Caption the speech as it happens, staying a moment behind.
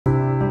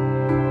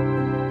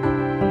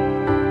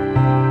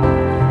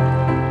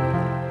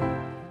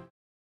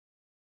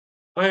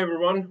Hi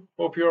everyone,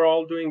 hope you're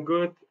all doing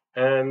good.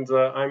 And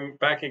I'm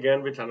back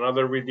again with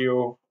another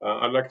video.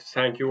 I'd like to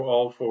thank you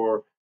all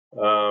for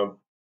uh,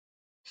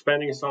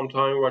 spending some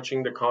time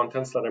watching the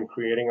contents that I'm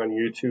creating on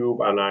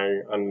YouTube.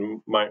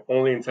 And my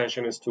only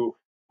intention is to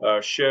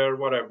share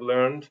what I've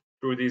learned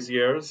through these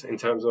years in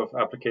terms of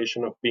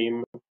application of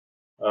BIM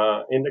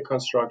in the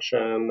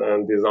construction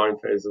and design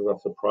phases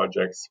of the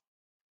projects.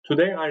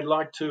 Today, I'd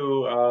like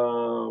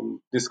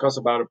to discuss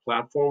about a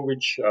platform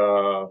which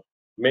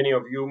many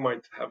of you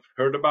might have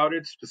heard about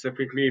it,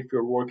 specifically if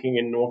you're working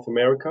in North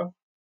America,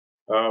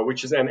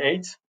 which is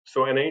InEight.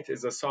 So InEight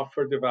is a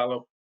software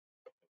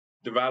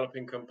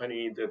developing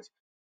company that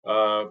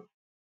uh,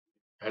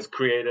 has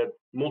created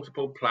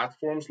multiple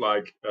platforms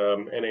like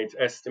InEight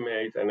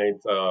Estimate,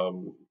 InEight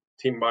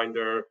Team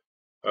Binder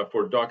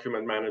for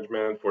document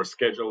management, for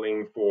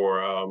scheduling,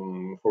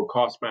 for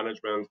cost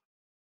management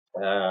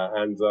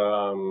and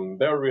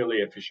they're really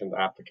efficient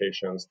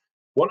applications.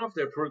 One of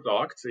their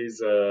products is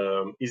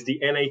the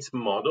InEight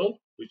model,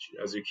 which,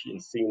 as you can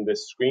see in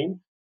this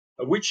screen,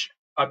 which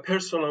I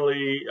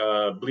personally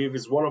believe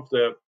is one of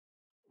the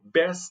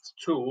best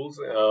tools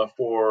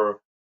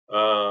for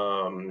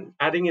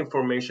adding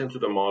information to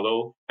the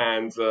model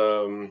and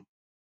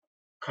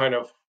kind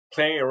of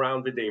playing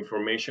around with the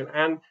information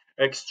and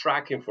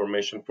extract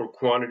information for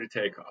quantity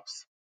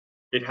takeoffs.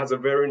 It has a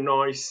very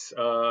nice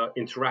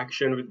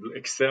interaction with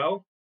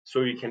Excel, so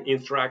you can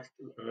interact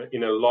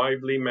in a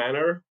lively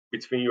manner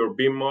between your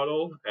BIM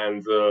model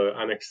and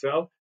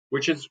Excel,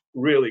 which is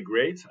really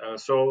great.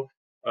 I'm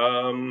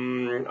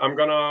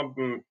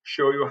gonna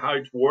show you how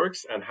it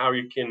works and how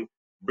you can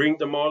bring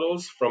the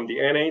models from the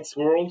InEight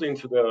world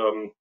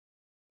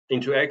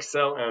into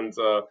Excel and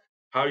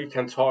how you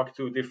can talk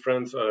to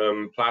different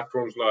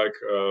platforms like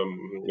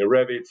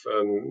Revit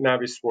and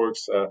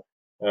Navisworks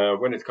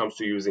when it comes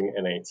to using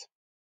InEight.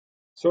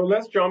 So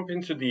let's jump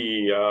into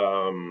the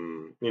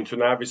into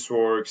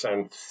Navisworks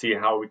and see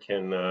how we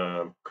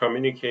can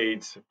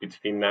communicate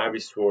between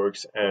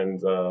Navisworks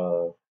and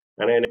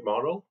an InEight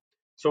model.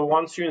 So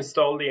once you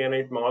install the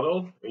InEight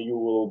model, you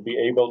will be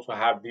able to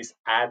have this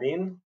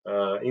add-in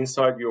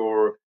inside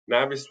your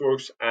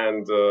Navisworks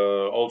and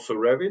also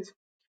Revit.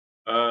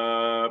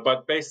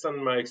 But based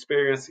on my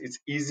experience, it's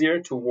easier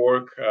to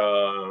work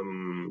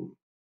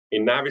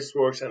in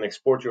Navisworks and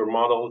export your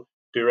model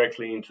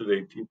directly into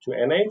the to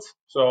InEight.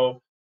 So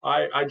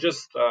I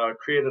just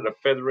created a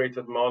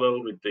federated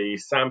model with the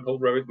sample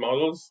Revit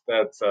models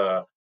that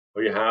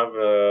we have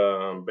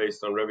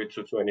based on Revit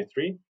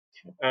 223.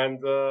 And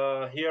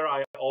here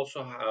I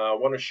also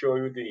want to show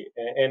you the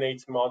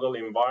InEight model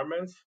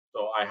environment.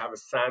 So I have a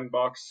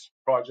sandbox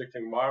project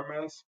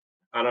environment,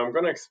 and I'm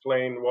going to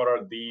explain what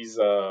are these,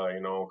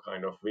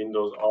 kind of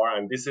windows are.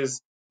 And this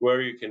is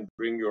where you can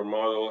bring your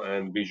model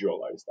and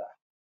visualize that.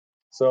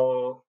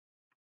 So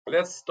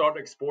let's start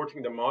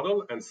exporting the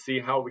model and see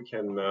how we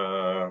can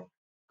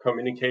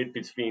communicate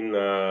between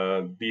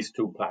these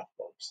two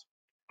platforms.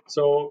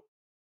 So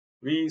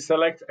we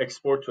select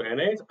export to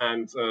InEight,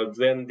 and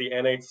then the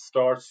InEight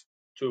starts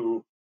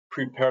to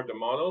prepare the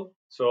model.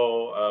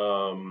 So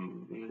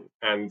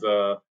and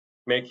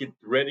make it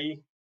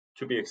ready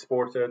to be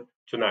exported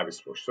to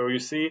Navisworks. So you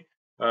see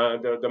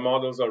the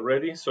models are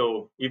ready.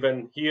 So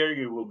even here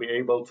you will be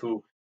able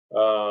to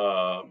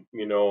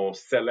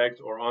select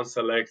or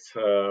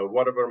unselect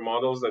whatever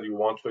models that you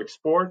want to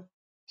export.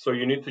 So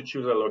you need to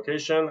choose a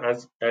location.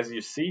 As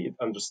you see, it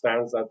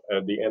understands that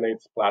the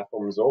InEight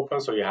platform is open.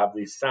 So you have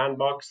the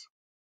sandbox.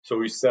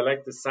 So you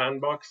select the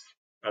sandbox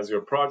as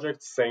your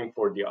project. Same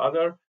for the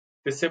other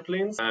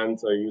disciplines, and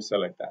you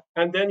select that.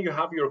 And then you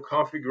have your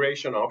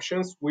configuration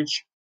options,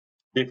 which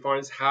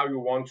defines how you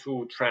want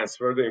to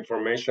transfer the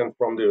information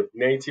from the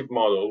native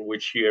model,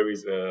 which here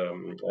is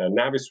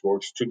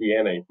Navisworks, to the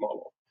InEight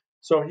model.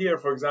 So here,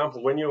 for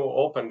example, when you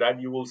open that,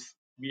 you will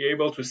be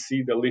able to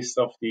see the list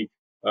of the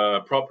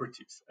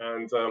properties.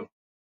 And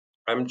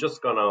I'm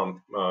just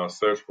gonna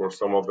search for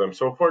some of them.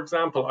 So for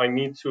example, I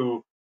need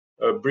to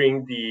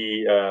bring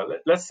the,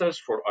 let's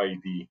search for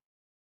ID.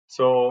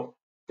 So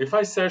if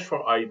I search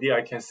for ID,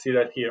 I can see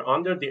that here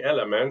under the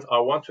element, I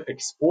want to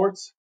export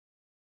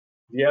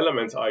the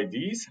element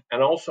IDs,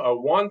 and also I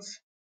want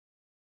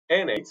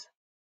InEight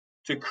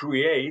to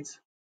create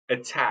a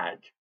tag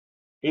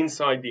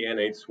inside the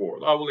InEight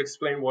world. I will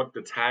explain what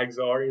the tags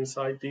are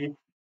inside the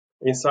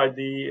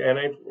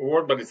InEight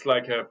world, but it's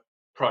like a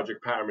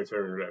project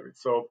parameter in Revit.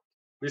 So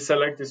we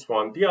select this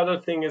one. The other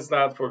thing is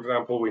that, for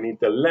example, we need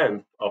the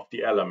length of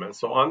the element.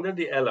 So under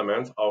the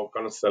element, I'm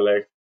going to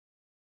select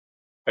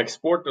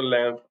export the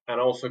length and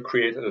also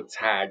create a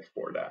tag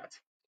for that.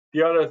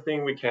 The other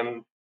thing we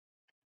can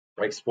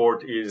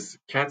export is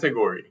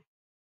category.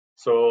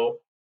 So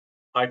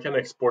I can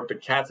export the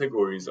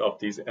categories of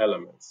these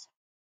elements.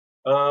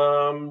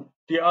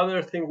 The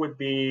other thing would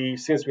be,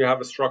 since we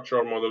have a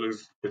structural model,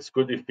 it's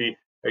good if we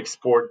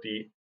export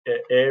the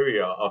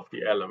area of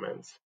the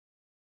element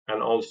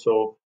and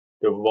also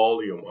the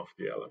volume of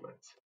the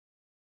element.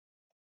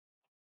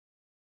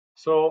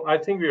 So I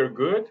think we are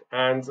good.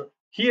 And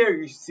here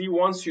you see,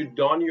 once you've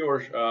done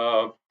your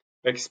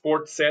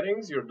export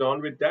settings. You're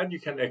done with that. You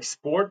can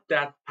export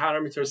that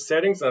parameter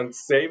settings and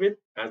save it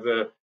as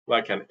a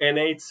like an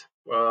InEight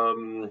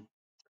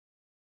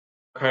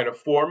kind of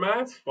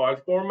format, file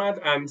format.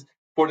 And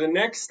for the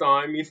next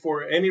time, if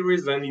for any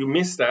reason you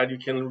miss that, you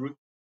can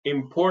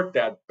import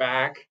that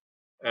back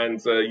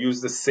and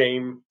use the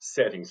same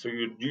setting. So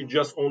you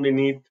just only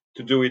need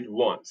to do it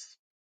once.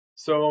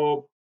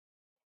 So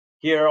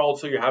here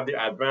also you have the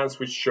advanced,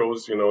 which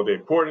shows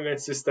the coordinate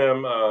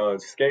system,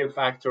 scale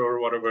factor, or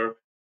whatever,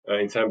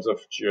 in terms of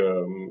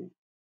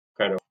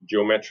kind of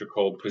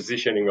geometrical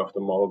positioning of the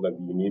model that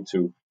you need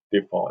to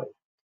define.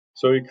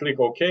 So you click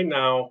OK.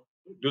 Now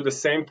do the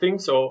same thing.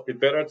 So it's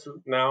better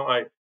to now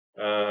I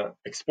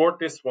export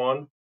this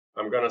one.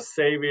 I'm gonna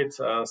save it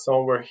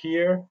somewhere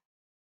here.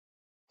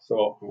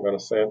 So I'm gonna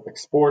say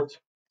export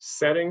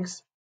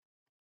settings,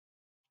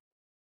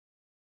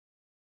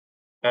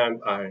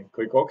 and I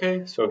click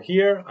OK. So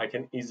here I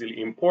can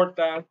easily import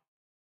that.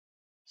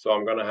 So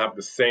I'm gonna have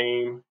the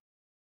same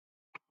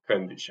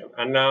condition.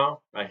 And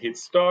now I hit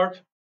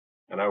start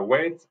and I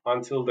wait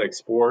until the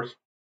export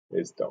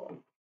is done.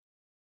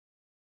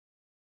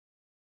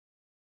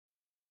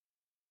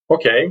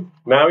 Okay,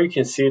 now you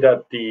can see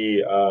that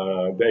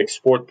the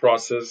export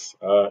process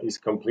is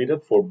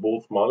completed for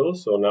both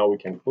models. So now we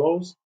can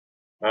close.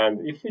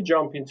 And if we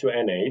jump into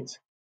InEight,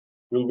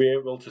 we'll be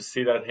able to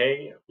see that,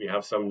 hey, we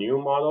have some new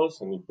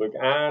models, and you click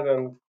add,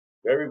 and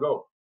there you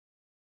go.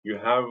 You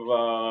have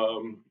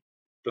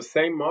the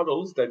same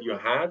models that you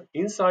had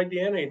inside the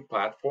InEight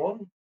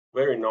platform.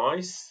 Very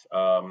nice,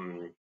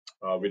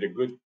 with a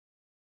good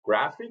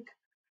graphic.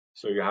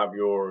 So you have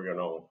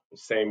your,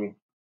 same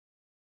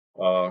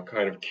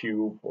kind of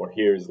cube, or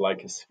here is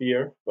like a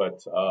sphere,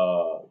 but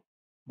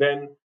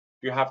then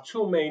you have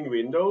two main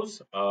windows.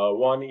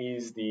 One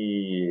is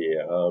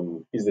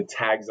the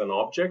tags and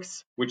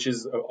objects, which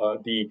is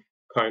the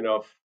kind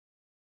of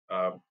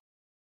uh,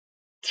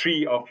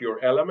 tree of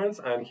your elements,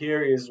 and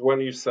here is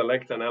when you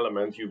select an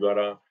element, you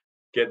gotta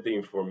get the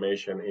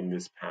information in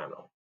this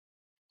panel.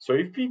 So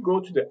if we go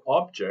to the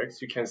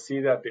objects, you can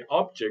see that the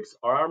objects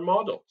are our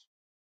models.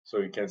 So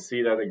you can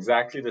see that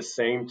exactly the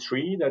same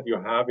tree that you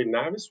have in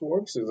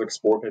Navisworks is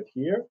exported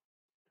here.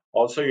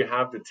 Also, you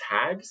have the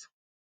tags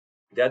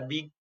that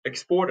we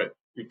exported.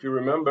 If you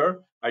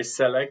remember, I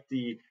select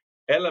the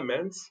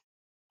elements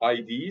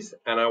IDs,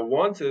 and I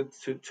wanted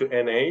to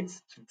InEight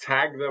to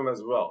tag them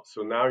as well.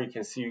 So now you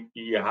can see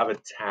you have a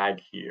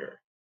tag here.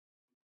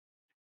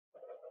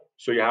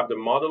 So you have the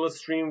model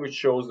stream, which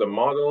shows the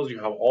models. You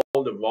have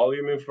all the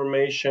volume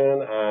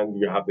information, and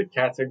you have the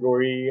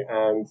category,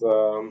 and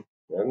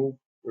then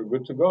we're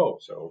good to go.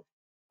 So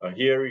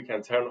here you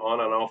can turn on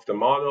and off the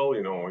model.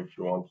 If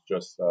you want to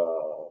just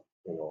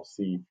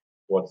see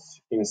what's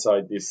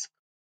inside this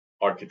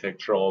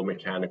architectural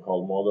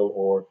mechanical model,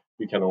 or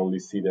you can only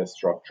see the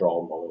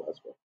structural model as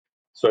well.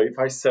 So if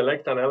I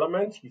select an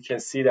element, you can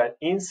see that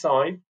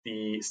inside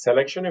the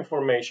selection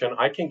information,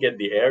 I can get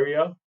the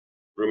area.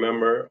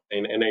 Remember,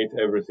 in InEight,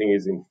 everything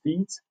is in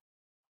feet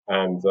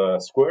and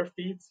square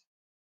feet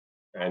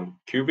and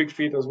cubic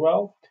feet as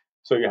well.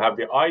 So you have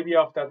the ID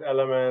of that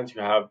element,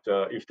 you have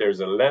if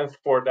there's a length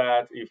for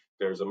that, if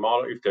there's a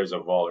model, if there's a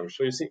volume.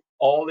 So you see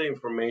all the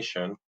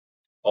information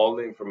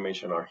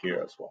are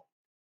here as well.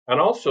 And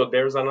also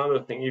there's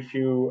another thing. If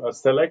you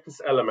select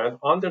this element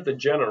under the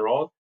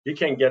general, you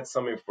can get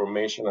some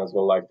information as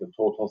well, like the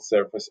total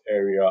surface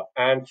area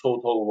and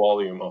total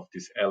volume of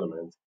this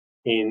element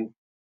in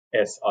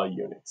SI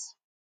units.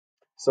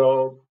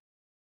 So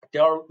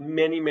there are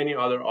many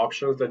other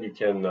options that you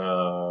can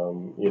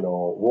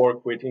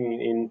work with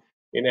in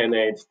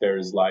InEight.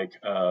 There's like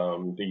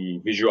the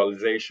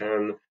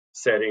visualization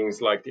settings,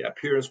 like the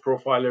appearance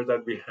profiler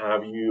that we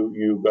have.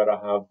 You gotta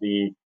have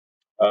the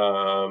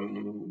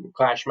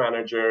clash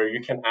manager.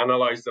 You can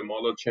analyze the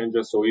model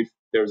changes. So if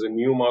there's a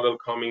new model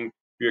coming,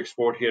 you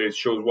export here, it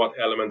shows what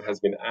element has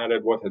been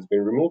added, what has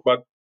been removed.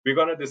 But we're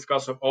going to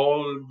discuss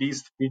all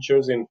these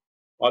features in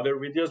other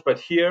videos. But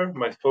here,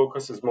 my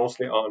focus is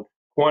mostly on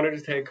quantity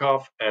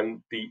takeoff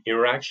and the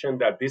interaction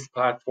that this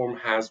platform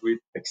has with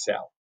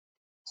Excel.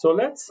 So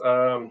let's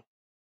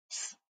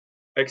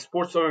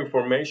export some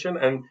information,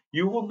 and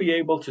you will be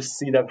able to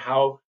see that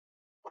how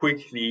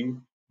quickly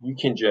you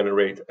can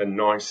generate a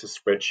nice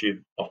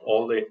spreadsheet of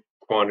all the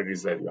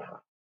quantities that you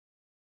have.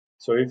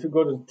 So if you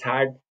go to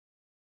tag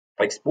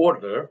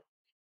exporter,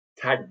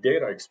 tag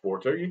data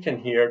exporter, you can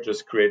here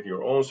just create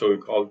your own. So we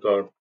call it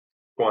the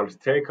quantity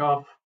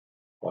takeoff,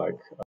 like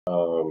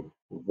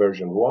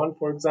version 1,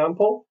 for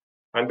example.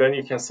 And then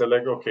you can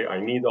select, okay, I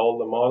need all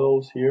the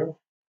models here.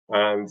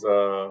 And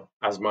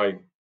as my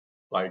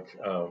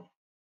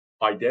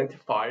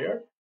identifier,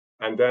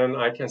 and then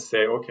I can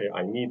say, okay,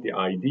 I need the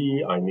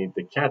ID, I need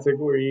the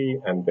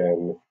category, and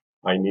then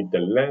I need the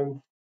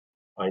length,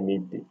 I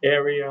need the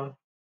area,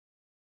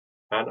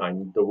 and I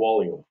need the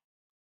volume.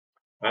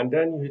 And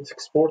then you hit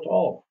export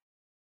all,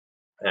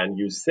 and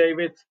you save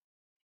it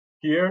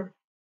here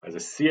as a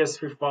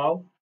CSV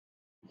file.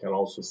 You can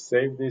also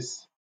save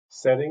these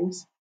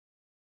settings,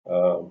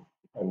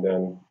 and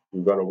then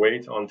you're gonna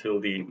wait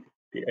until the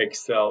the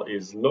Excel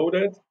is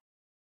loaded.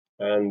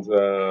 And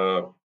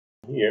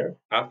here,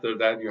 after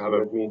that, you have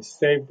let me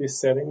save these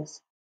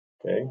settings.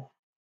 Okay,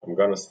 I'm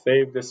gonna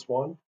save this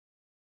one,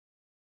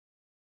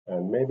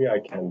 and maybe I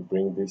can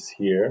bring this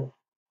here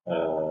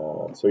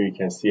so you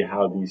can see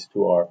how these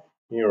two are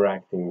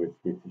interacting with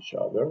each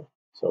other.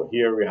 So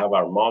here we have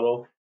our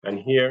model, and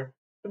here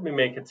let me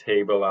make a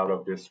table out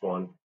of this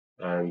one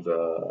and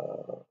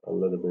a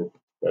little bit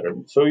better.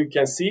 So you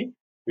can see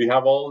we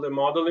have all the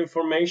model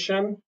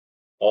information,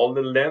 all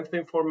the length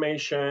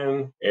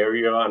information,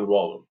 area, and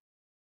volume.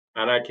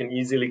 And I can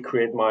easily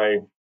create my,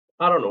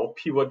 I don't know,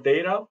 pivot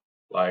data,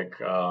 like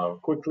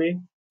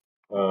quickly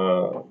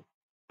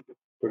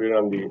put it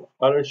on the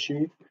other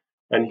sheet.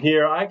 And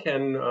here I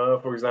can,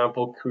 for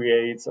example,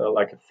 create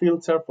like a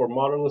filter for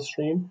model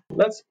stream.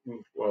 Let's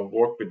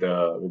work with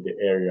the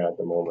area at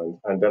the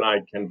moment, and then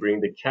I can bring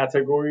the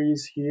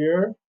categories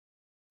here.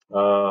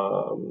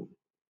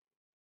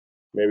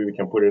 Maybe we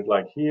can put it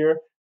like here,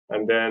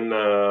 and then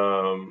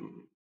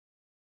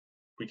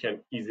we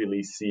can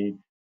easily see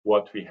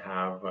what we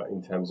have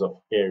in terms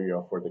of area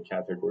for the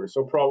category.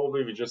 So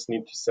probably we just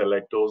need to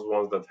select those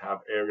ones that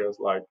have areas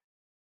like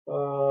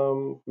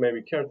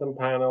maybe curtain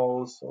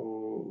panels,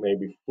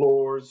 maybe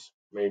floors,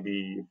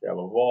 maybe if you have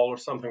a wall or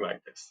something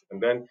like this.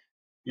 And then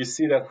you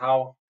see that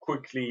how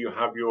quickly you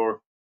have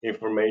your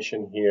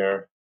information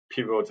here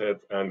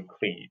pivoted and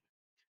clean.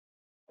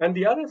 And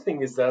the other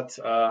thing is that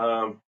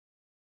I'm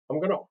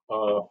going to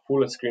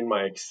full screen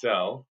my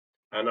Excel,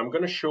 and I'm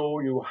going to show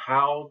you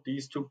how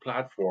these two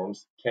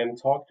platforms can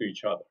talk to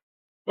each other.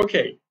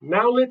 Okay,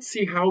 now let's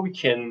see how we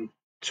can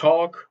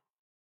talk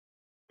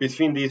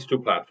between these two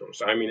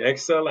platforms. I mean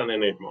Excel and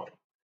InEight Model.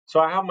 So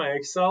I have my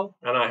Excel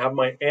and I have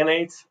my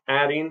InEight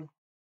add-in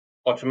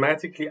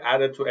automatically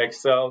added to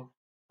Excel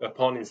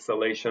upon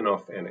installation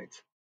of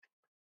InEight.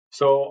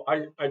 So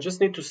I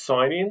just need to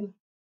sign in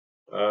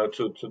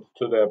to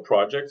the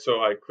project. So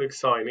I click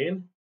sign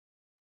in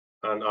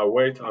and I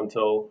wait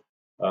until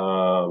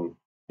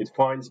it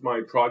finds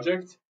my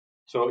project.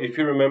 So if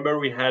you remember,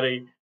 we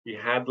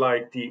had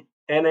like the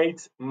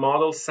InEight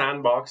model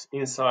sandbox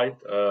inside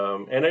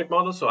InEight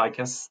model. So I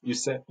can you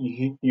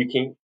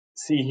can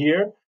see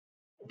here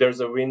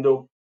there's a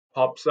window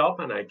pops up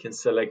and I can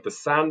select the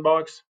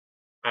sandbox,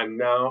 and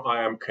now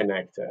I am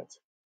connected.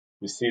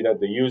 You see that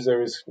the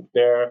user is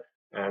there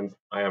and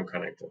I am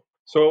connected.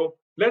 So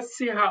let's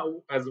see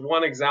how, as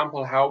one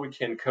example, how we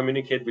can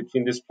communicate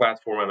between this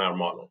platform and our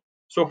model.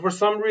 So for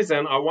some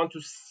reason, I want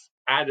to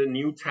add a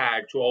new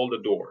tag to all the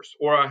doors,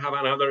 or I have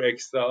another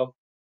Excel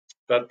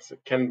that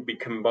can be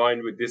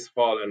combined with this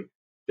file and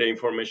the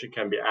information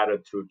can be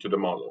added to the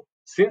model.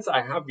 Since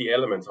I have the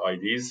element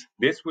IDs,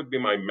 this would be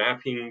my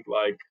mapping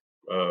like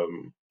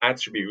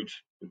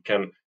attribute that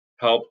can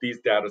help these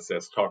data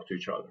sets talk to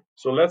each other.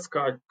 So let's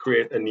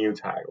create a new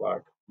tag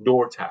like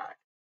door tag.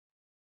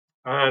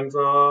 And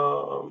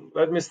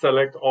let me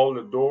select all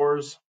the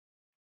doors.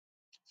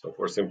 So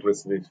for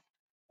simplicity,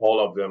 all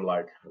of them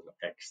like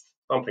X,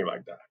 something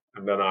like that.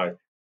 And then I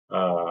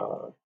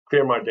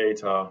clear my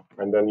data,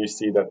 and then you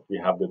see that we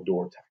have the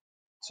door tag.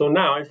 So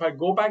now if I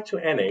go back to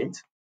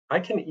InEight, I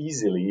can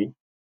easily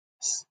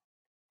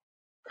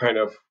kind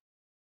of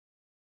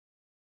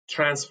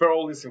transfer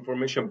all this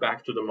information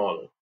back to the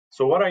model.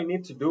 So what I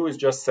need to do is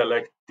just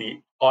select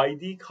the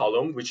ID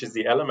column, which is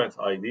the element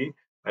ID.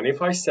 And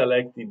if I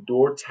select the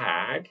door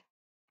tag,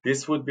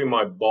 this would be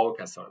my bulk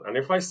assign. And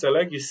if I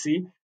select, you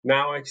see,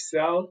 now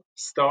Excel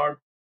start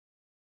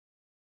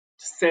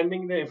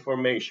sending the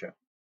information.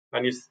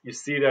 And you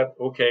see that,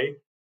 okay,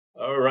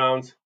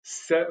 around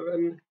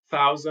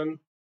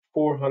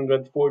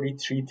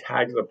 7,443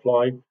 tags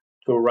applied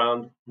to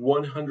around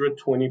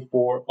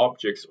 124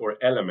 objects or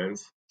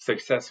elements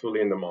successfully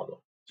in the model.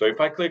 So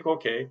if I click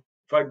OK,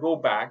 if I go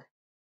back,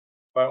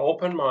 if I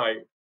open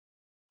my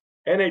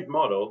InEight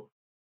model,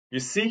 you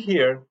see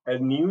here a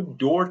new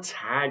door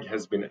tag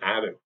has been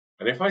added.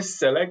 And if I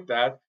select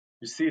that,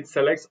 you see it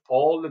selects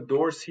all the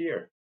doors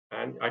here.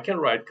 And I can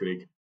right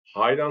click,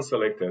 hide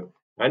unselected,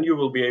 and you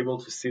will be able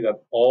to see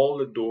that all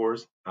the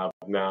doors have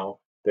now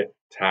the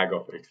tag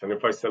of X. And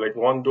if I select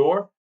one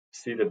door,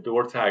 see the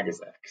door tag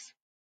is X.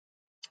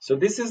 So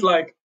this is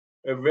like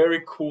a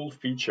very cool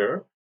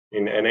feature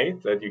in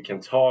InEight that you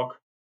can talk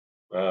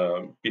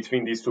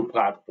between these two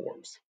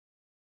platforms.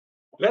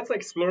 Let's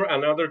explore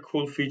another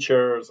cool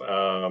feature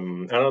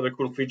in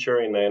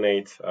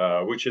InEight,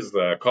 which is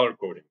the color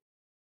coding.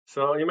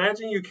 So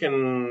imagine you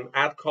can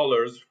add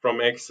colors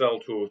from Excel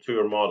to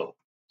your model,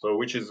 so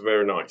which is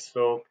very nice.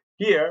 So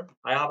here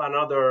I have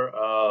another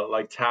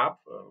like tab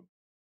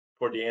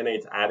for the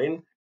InEight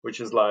add-in, which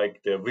is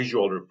like the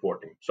visual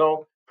reporting.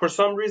 So for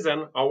some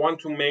reason, I want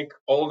to make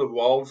all the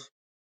walls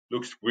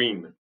looks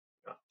green.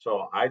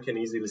 So I can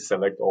easily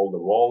select all the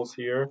walls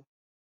here,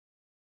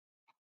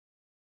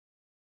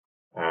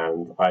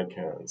 and I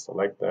can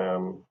select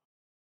them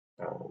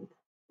and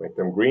make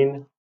them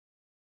green,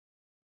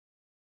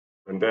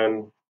 and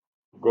then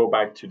go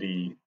back to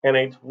the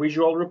InEight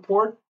visual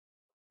report.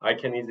 I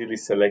can easily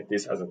select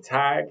this as a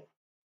tag,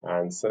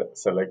 and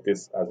select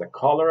this as a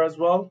color as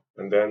well.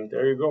 And then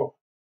there you go.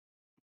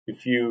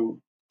 If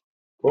you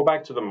go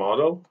back to the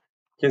model,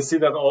 you can see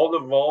that all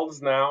the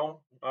walls now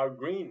are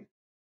green.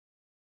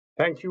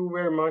 Thank you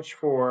very much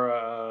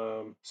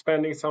for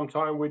spending some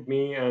time with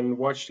me and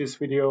watch this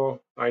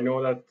video. I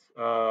know that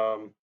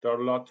there are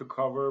a lot to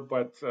cover,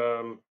 but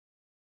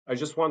I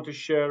just want to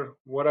share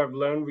what I've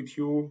learned with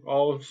you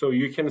all so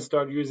you can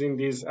start using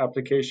these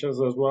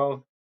applications as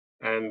well.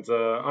 And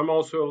I'm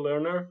also a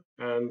learner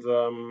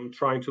and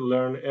trying to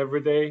learn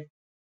every day.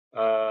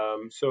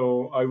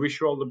 So I wish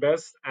you all the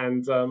best,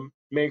 and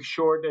make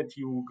sure that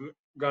you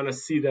gonna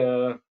see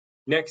the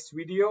next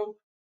video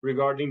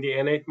regarding the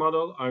InEight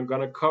model. I'm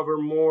gonna cover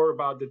more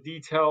about the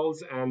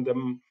details and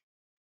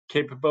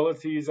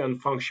capabilities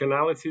and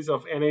functionalities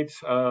of InEight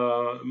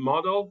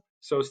model.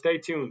 So stay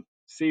tuned.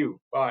 See you.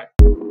 Bye.